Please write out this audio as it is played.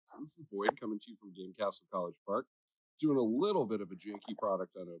This is Boyd coming to you from Castle College Park, doing a little bit of a janky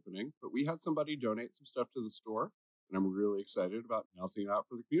product unopening, but we had somebody donate some stuff to the store, and I'm really excited about announcing it out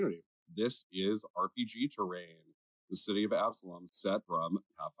for the community. This is RPG Terrain, the city of Absalom set from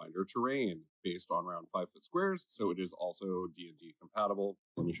Pathfinder terrain, based on around 5-foot squares, so it is also D&D compatible.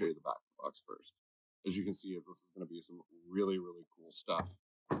 Let me show you the back of the box first. As you can see, this is going to be some really, really cool stuff.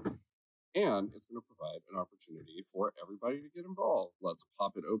 And it's going to provide an opportunity for everybody to get involved. Let's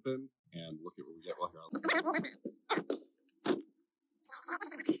pop it open and look at what we get while here.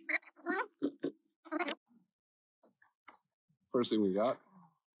 First thing we got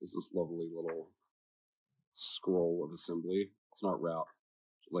is this lovely little scroll of assembly. It's not wrapped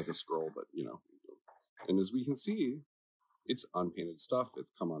like a scroll, but you know. And as we can see, it's unpainted stuff.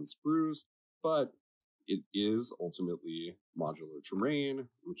 It's come on sprues, but it is ultimately modular terrain,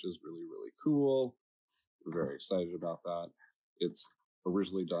 which is really, really cool. We're very excited about that. It's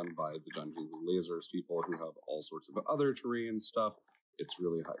originally done by the Dungeons and Lasers people who have all sorts of other terrain stuff. It's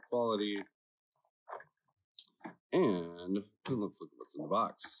really high quality. And let's look at what's in the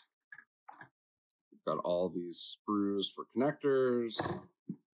box. We've got all these sprues for connectors.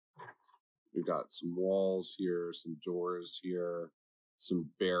 We've got some walls here, some doors here,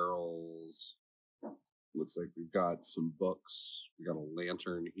 some barrels. Looks like we've got some books. We got a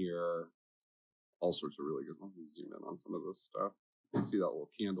lantern here. All sorts of really good ones. Let me zoom in on some of this stuff. You see that little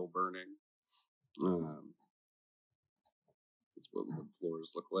candle burning. That's what the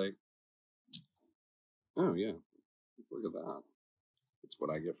floors look like. Oh yeah, look at that. That's what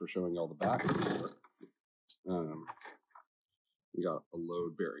I get for showing y'all the back of the floor. We got a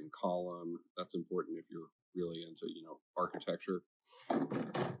load-bearing column. That's important if you're really into, architecture.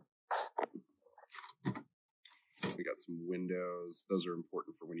 We got some windows. Those are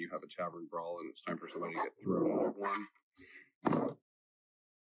important for when you have a tavern brawl and it's time for somebody to get thrown out of one.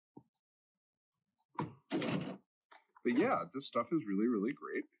 But yeah, this stuff is really, really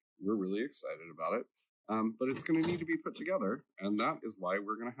great. We're really excited about it. But it's going to need to be put together, and that is why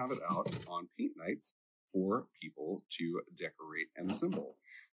we're going to have it out on paint nights for people to decorate and assemble.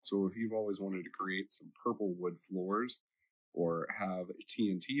 So if you've always wanted to create some purple wood floors or have a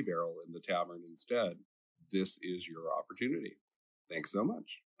TNT barrel in the tavern instead, this is your opportunity. Thanks so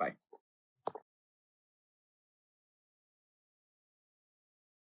much. Bye.